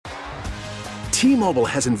T-Mobile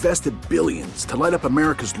has invested billions to light up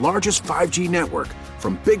America's largest 5G network,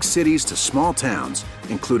 from big cities to small towns,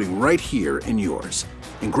 including right here in yours.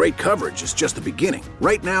 And great coverage is just the beginning.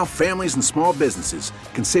 Right now, families and small businesses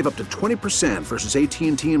can save up to 20% versus AT&T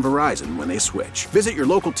and Verizon when they switch. Visit your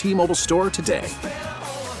local T-Mobile store today.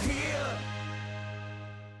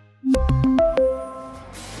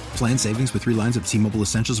 Plan savings with 3 lines of T-Mobile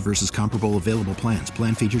Essentials versus comparable available plans.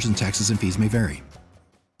 Plan features and taxes and fees may vary.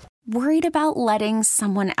 Worried about letting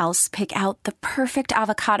someone else pick out the perfect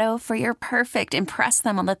avocado for your perfect impress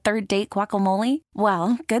them on the third date guacamole?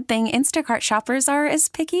 Well, good thing Instacart shoppers are as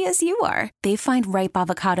picky as you are. They find ripe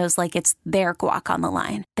avocados like it's their guac on the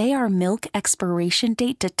line. They are milk expiration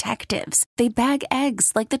date detectives. They bag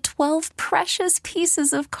eggs like the 12 precious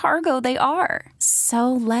pieces of cargo they are.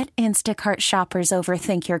 So let Instacart shoppers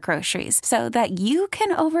overthink your groceries so that you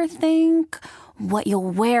can overthink what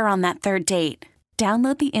you'll wear on that third date.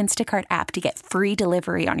 Download the Instacart app to get free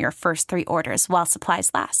delivery on your first 3 orders while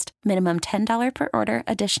supplies last. Minimum $10 per order.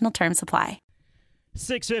 Additional terms apply.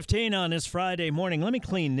 6:15 on this Friday morning. Let me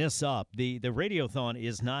clean this up. The Radiothon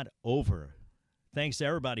is not over. Thanks to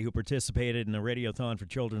everybody who participated in the Radiothon for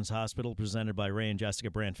Children's Hospital presented by Ray and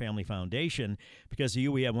Jessica Brandt Family Foundation. Because of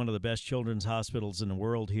you, we have one of the best children's hospitals in the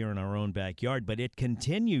world here in our own backyard. But it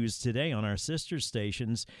continues today on our sister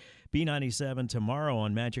stations. B97 tomorrow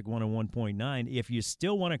on Magic 101.9. If you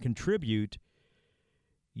still want to contribute,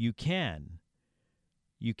 you can.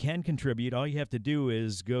 You can contribute. All you have to do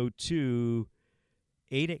is go to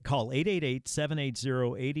call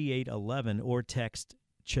 888-780-8811 or text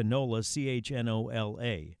Chanola,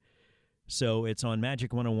 CHNOLA. So it's on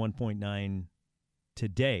Magic 101.9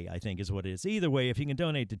 today, I think is what it is. Either way, if you can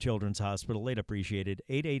donate to Children's Hospital, they'd appreciate it.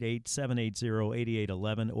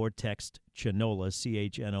 888-780-8811 or text Chanola,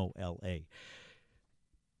 CHNOLA.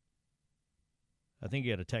 I think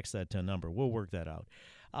you got to text that to a number. We'll work that out.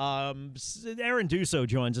 Aaron Dusso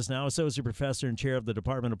joins us now, Associate Professor and Chair of the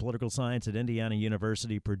Department of Political Science at Indiana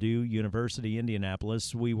University, Purdue University,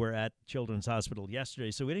 Indianapolis. We were at Children's Hospital yesterday,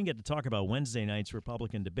 so we didn't get to talk about Wednesday night's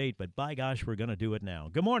Republican debate, but by gosh, we're going to do it now.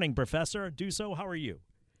 Good morning, Professor Dusso. How are you?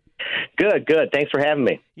 Good. Thanks for having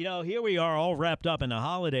me. You know, here we are all wrapped up in the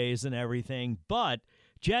holidays and everything, but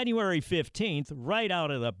January 15th, right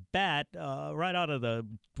out of the bat, right out of the,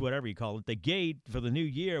 whatever you call it, the gate for the new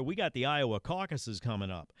year, we got the Iowa caucuses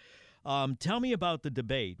coming up. Tell me about the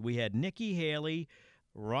debate. We had Nikki Haley,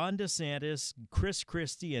 Ron DeSantis, Chris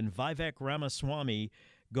Christie, and Vivek Ramaswamy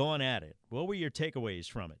going at it. What were your takeaways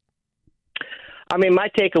from it? I mean, my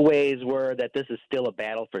takeaways were that this is still a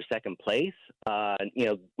battle for second place.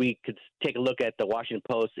 We could take a look at the Washington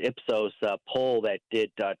Post Ipsos poll that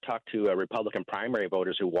did talk to Republican primary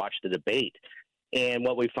voters who watched the debate. And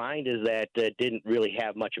what we find is that it didn't really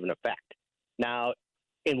have much of an effect. Now,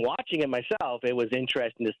 in watching it myself, it was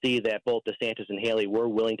interesting to see that both DeSantis and Haley were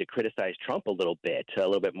willing to criticize Trump a little bit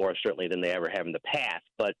more certainly than they ever have in the past.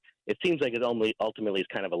 But it seems like it ultimately is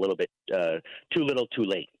kind of a little bit too little, too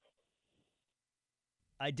late.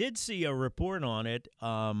 I did see a report on it.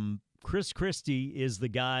 Chris Christie is the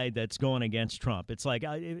guy that's going against Trump. It's like,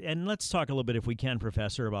 and let's talk a little bit, if we can,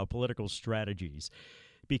 Professor, about political strategies.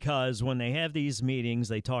 Because when they have these meetings,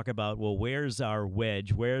 they talk about, well, where's our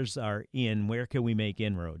wedge? Where's our in? Where can we make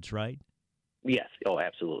inroads, right? Yes. Oh,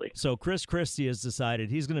 absolutely. So Chris Christie has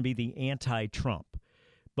decided he's going to be the anti-Trump.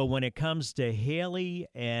 But when it comes to Haley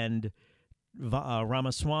and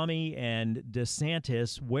Ramaswamy and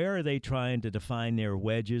DeSantis, where are they trying to define their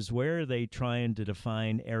wedges? Where are they trying to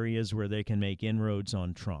define areas where they can make inroads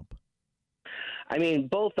on Trump? I mean,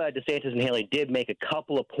 both DeSantis and Haley did make a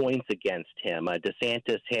couple of points against him.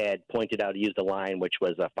 DeSantis had pointed out, he used a line which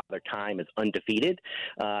was Father Time is undefeated,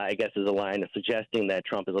 I guess is a line suggesting that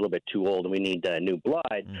Trump is a little bit too old and we need new blood.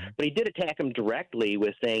 Mm-hmm. But he did attack him directly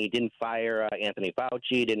with saying he didn't fire Anthony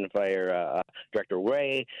Fauci, didn't fire Director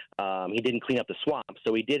Wray, he didn't clean up the swamp.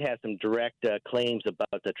 So he did have some direct claims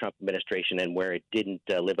about the Trump administration and where it didn't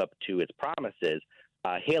live up to its promises.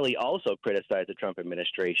 Haley also criticized the Trump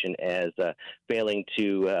administration as failing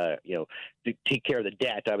to take care of the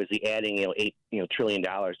debt. Obviously, adding $8 trillion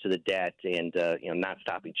to the debt, and not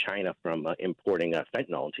stopping China from importing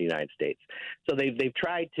fentanyl into the United States. So they've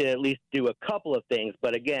tried to at least do a couple of things,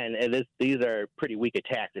 but again, these are pretty weak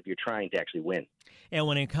attacks if you're trying to actually win. And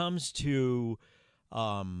when it comes to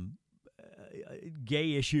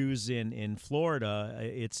gay issues in Florida,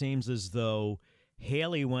 it seems as though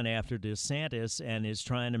Haley went after DeSantis and is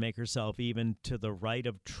trying to make herself even to the right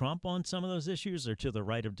of Trump on some of those issues, or to the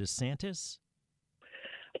right of DeSantis?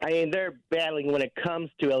 I mean, they're battling when it comes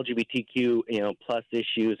to LGBTQ, plus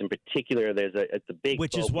issues in particular. It's a big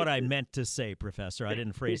Which is focus. what I meant to say, Professor. I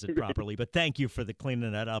didn't phrase it properly, but thank you for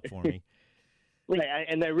cleaning that up for me. Right,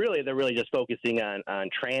 and they're really just focusing on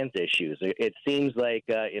trans issues. It seems like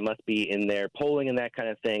it must be in their polling and that kind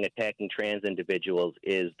of thing. Attacking trans individuals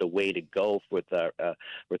is the way to go with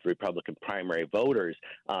Republican primary voters,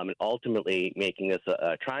 and ultimately making this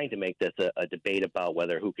trying to make this a debate about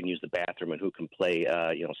whether who can use the bathroom and who can play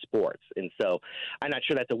sports. And so, I'm not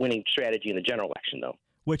sure that's a winning strategy in the general election, though.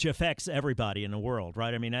 Which affects everybody in the world,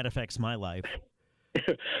 right? I mean, that affects my life.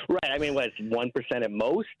 Right. I mean, it's 1% at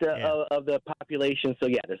most of the population. So,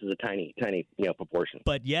 yeah, this is a tiny, proportion.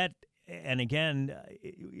 But yet, and again,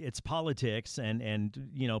 it's politics, and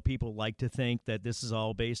people like to think that this is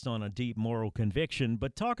all based on a deep moral conviction.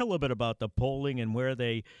 But talk a little bit about the polling and where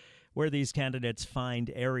these candidates find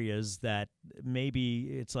areas that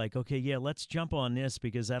maybe it's like, okay, yeah, let's jump on this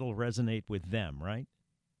because that'll resonate with them, right?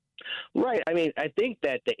 Right. I mean, I think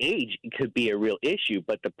that the age could be a real issue,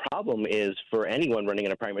 but the problem is for anyone running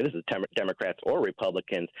in a primary, this is Democrats or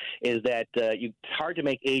Republicans, is that it's hard to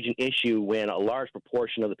make age an issue when a large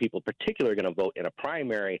proportion of the people particularly going to vote in a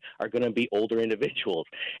primary are going to be older individuals.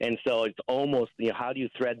 And so it's almost, how do you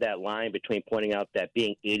thread that line between pointing out that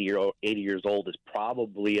being 80 years old is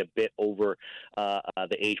probably a bit over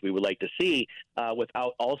the age we would like to see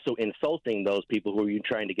without also insulting those people who you're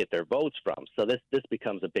trying to get their votes from. So this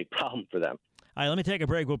becomes a big problem for them. All right, let me take a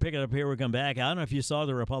break. We'll pick it up here. We'll come back. I don't know if you saw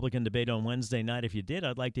the Republican debate on Wednesday night. If you did,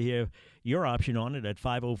 I'd like to hear your option on it at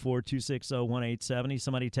 504-260-1870.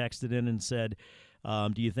 Somebody texted in and said,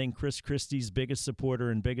 do you think Chris Christie's biggest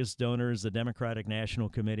supporter and biggest donor is the Democratic National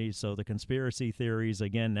Committee? So the conspiracy theories,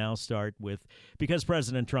 again, now start with, because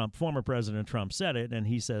former President Trump said it, and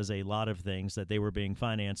he says a lot of things, that they were being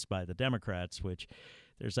financed by the Democrats, which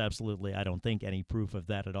there's absolutely, I don't think, any proof of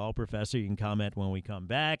that at all. Professor, you can comment when we come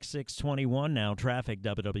back. 6:21 now, traffic,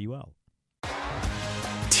 WWL.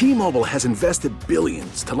 T-Mobile has invested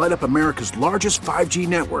billions to light up America's largest 5G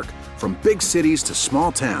network, from big cities to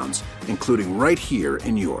small towns, including right here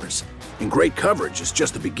in yours. And great coverage is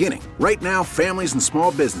just the beginning. Right now, families and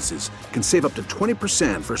small businesses can save up to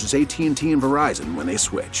 20% versus AT&T and Verizon when they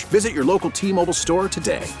switch. Visit your local T-Mobile store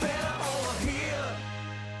today.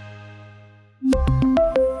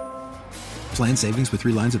 Plan savings with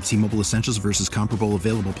 3 lines of T-Mobile Essentials versus comparable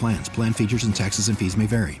available plans. Plan features and taxes and fees may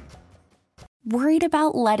vary. Worried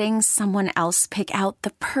about letting someone else pick out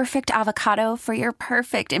the perfect avocado for your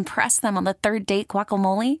perfect impress them on the third date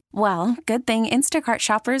guacamole? Well, good thing Instacart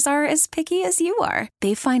shoppers are as picky as you are.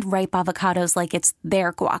 They find ripe avocados like it's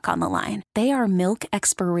their guac on the line. They are milk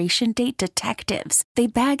expiration date detectives. They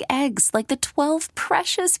bag eggs like the 12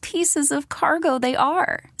 precious pieces of cargo they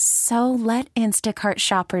are. So let Instacart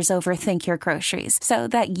shoppers overthink your groceries so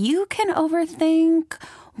that you can overthink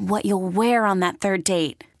what you'll wear on that third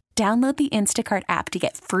date. Download the Instacart app to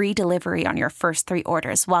get free delivery on your first 3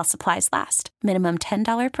 orders while supplies last. Minimum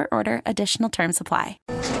 $10 per order. Additional terms apply.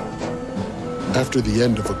 After the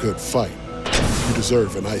end of a good fight, you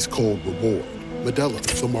deserve an ice-cold reward. Modelo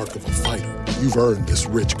is the mark of a fighter. You've earned this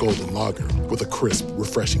rich golden lager with a crisp,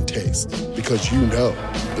 refreshing taste. Because you know,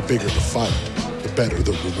 the bigger the fight, the better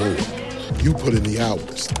the reward. You put in the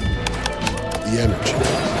hours, the energy,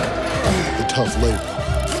 the tough labor.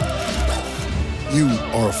 You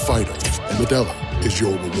are a fighter, and Modelo is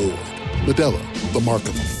your reward. Modelo, the mark of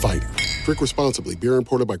a fighter. Drink responsibly. Beer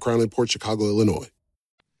imported by Crown Imports, Chicago, Illinois.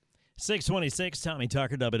 626, Tommy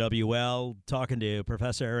Tucker, WWL, talking to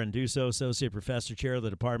Professor Aaron Dusso, Associate Professor, Chair of the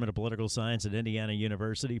Department of Political Science at Indiana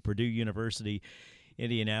University, Purdue University,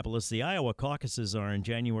 Indianapolis. The Iowa caucuses are on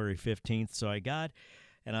January 15th, so I got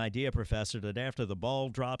an idea, Professor, that after the ball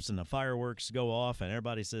drops and the fireworks go off and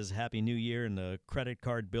everybody says Happy New Year and the credit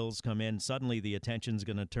card bills come in, suddenly the attention's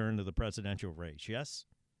going to turn to the presidential race, yes?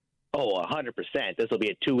 Oh, 100%. This will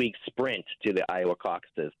be a 2-week sprint to the Iowa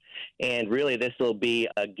caucuses. And really, this will be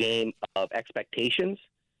a game of expectations.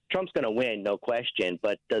 Trump's going to win, no question,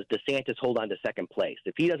 but does DeSantis hold on to second place?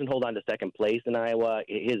 If he doesn't hold on to second place in Iowa,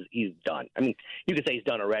 he's done. I mean, you could say he's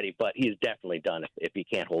done already, but he's definitely done if he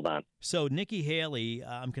can't hold on. So Nikki Haley,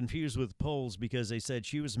 I'm confused with polls because they said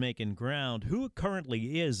she was making ground. Who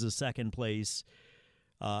currently is the second place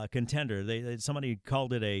contender? Somebody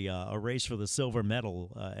called it a race for the silver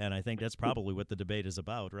medal, and I think that's probably what the debate is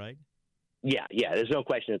about, right? Yeah, there's no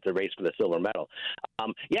question it's a race for the silver medal.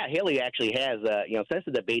 Haley actually has, since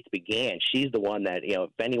the debates began, she's the one that, if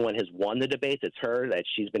anyone has won the debates, it's her, that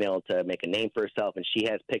she's been able to make a name for herself, and she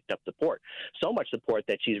has picked up support. So much support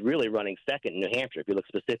that she's really running second in New Hampshire. If you look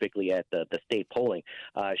specifically at the state polling,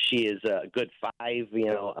 she is a good 5,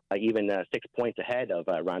 even 6 points ahead of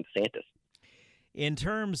Ron DeSantis. In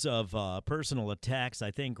terms of personal attacks,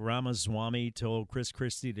 I think Ramaswamy told Chris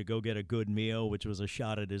Christie to go get a good meal, which was a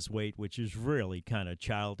shot at his weight, which is really kind of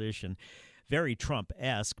childish and very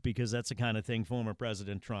Trump-esque, because that's the kind of thing former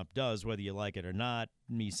President Trump does, whether you like it or not.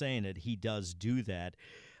 Me saying it, he does do that.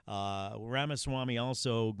 Ramaswamy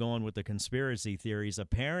also going with the conspiracy theories.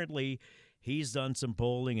 Apparently, he's done some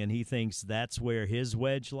polling, and he thinks that's where his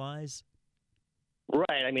wedge lies.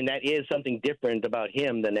 Right. I mean, that is something different about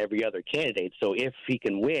him than every other candidate. So if he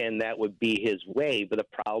can win, that would be his way. But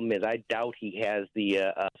the problem is I doubt he has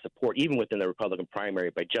the support, even within the Republican primary,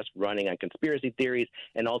 by just running on conspiracy theories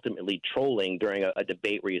and ultimately trolling during a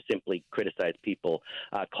debate where you simply criticize people,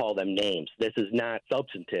 call them names. This is not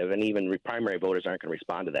substantive, and even primary voters aren't going to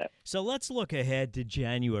respond to that. So let's look ahead to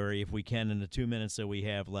January, if we can, in the 2 minutes that we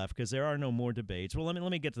have left, because there are no more debates. Well, let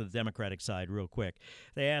me get to the Democratic side real quick.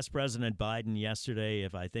 They asked President Biden yesterday,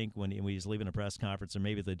 if I think when he was leaving a press conference, or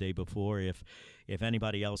maybe the day before, if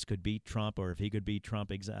anybody else could beat Trump, or if he could beat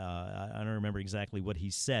Trump. I don't remember exactly what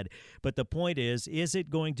he said. But the point is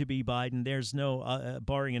it going to be Biden? There's no,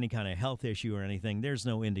 barring any kind of health issue or anything, there's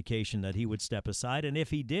no indication that he would step aside. And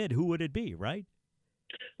if he did, who would it be, right?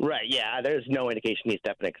 Right. Yeah. There's no indication he's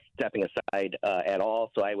stepping aside at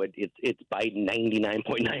all. So it's Biden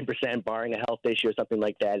 99.9%, barring a health issue or something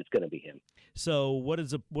like that. It's going to be him. So what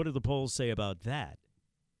do the polls say about that?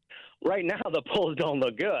 Right now, the polls don't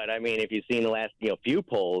look good. I mean, if you've seen the last few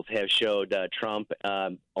polls have showed Trump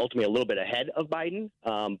ultimately a little bit ahead of Biden.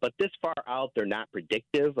 But this far out, they're not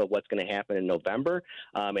predictive of what's going to happen in November.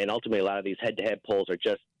 And ultimately, a lot of these head-to-head polls are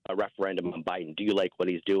just a referendum on Biden. Do you like what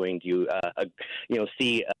he's doing? Do you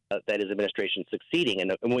see that his administration is succeeding?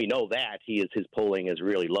 And we know that his polling is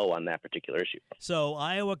really low on that particular issue. So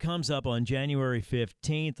Iowa comes up on January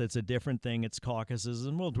 15th. It's a different thing. It's caucuses,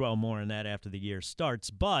 and we'll dwell more on that after the year starts.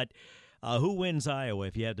 But who wins Iowa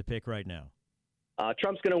if you had to pick right now?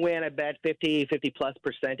 Trump's going to win, I bet, 50-plus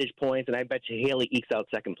percentage points, and I bet you Haley ekes out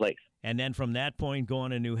second place. And then from that point, going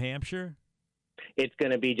to New Hampshire? It's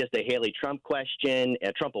going to be just a Haley-Trump question.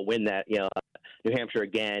 Trump will win that, New Hampshire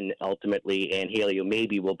again, ultimately, and Haley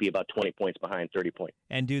maybe will be about 20 points behind, 30 points.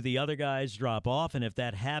 And do the other guys drop off? And if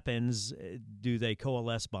that happens, do they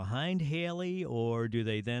coalesce behind Haley, or do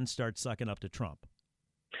they then start sucking up to Trump?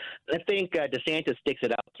 I think DeSantis sticks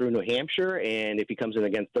it out through New Hampshire, and if he comes in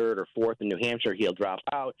again third or fourth in New Hampshire, he'll drop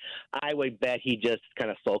out. I would bet he just kind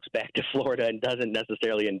of sulks back to Florida and doesn't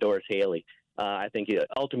necessarily endorse Haley. I think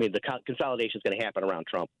ultimately the consolidation is going to happen around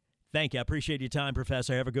Trump. Thank you. I appreciate your time,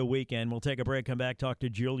 Professor. Have a good weekend. We'll take a break, come back, talk to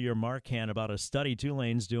Julia Marcan about a study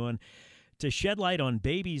Tulane's doing to shed light on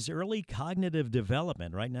babies' early cognitive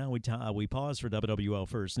development. Right now, we pause for WWL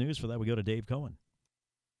First News. For that, we go to Dave Cohen.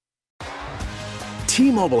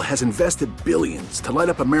 T-Mobile has invested billions to light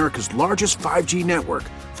up America's largest 5G network,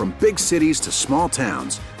 from big cities to small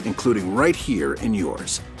towns, including right here in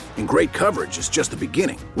yours. And great coverage is just the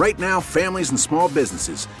beginning. Right now, families and small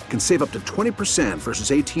businesses can save up to 20%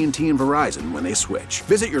 versus AT&T and Verizon when they switch.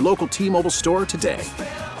 Visit your local T-Mobile store today.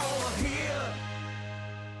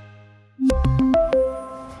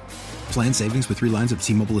 Plan savings with 3 lines of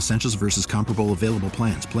T-Mobile Essentials versus comparable available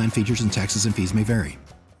plans. Plan features and taxes and fees may vary.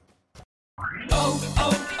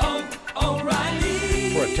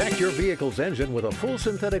 Protect your vehicle's engine with a full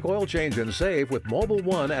synthetic oil change and save with Mobil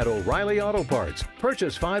 1 at O'Reilly Auto Parts.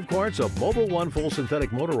 Purchase 5 quarts of Mobil 1 full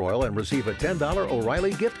synthetic motor oil and receive a $10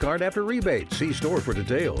 O'Reilly gift card after rebate. See store for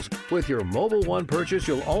details. With your Mobil 1 purchase,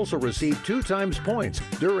 you'll also receive 2 times points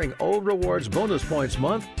during O Rewards Bonus Points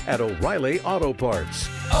Month at O'Reilly Auto Parts.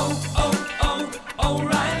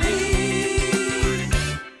 O'Reilly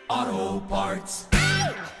Auto Parts.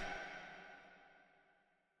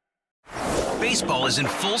 Baseball is in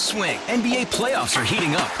full swing. NBA playoffs are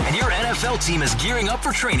heating up, and your NFL team is gearing up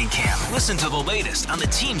for training camp. Listen to the latest on the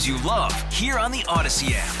teams you love here on the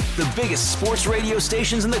Odyssey app. The biggest sports radio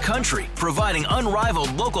stations in the country, providing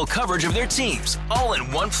unrivaled local coverage of their teams, all in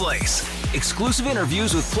one place. Exclusive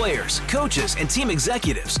interviews with players, coaches, and team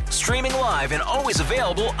executives, streaming live and always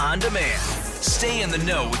available on demand. Stay in the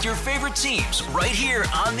know with your favorite teams right here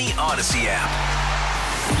on the Odyssey app.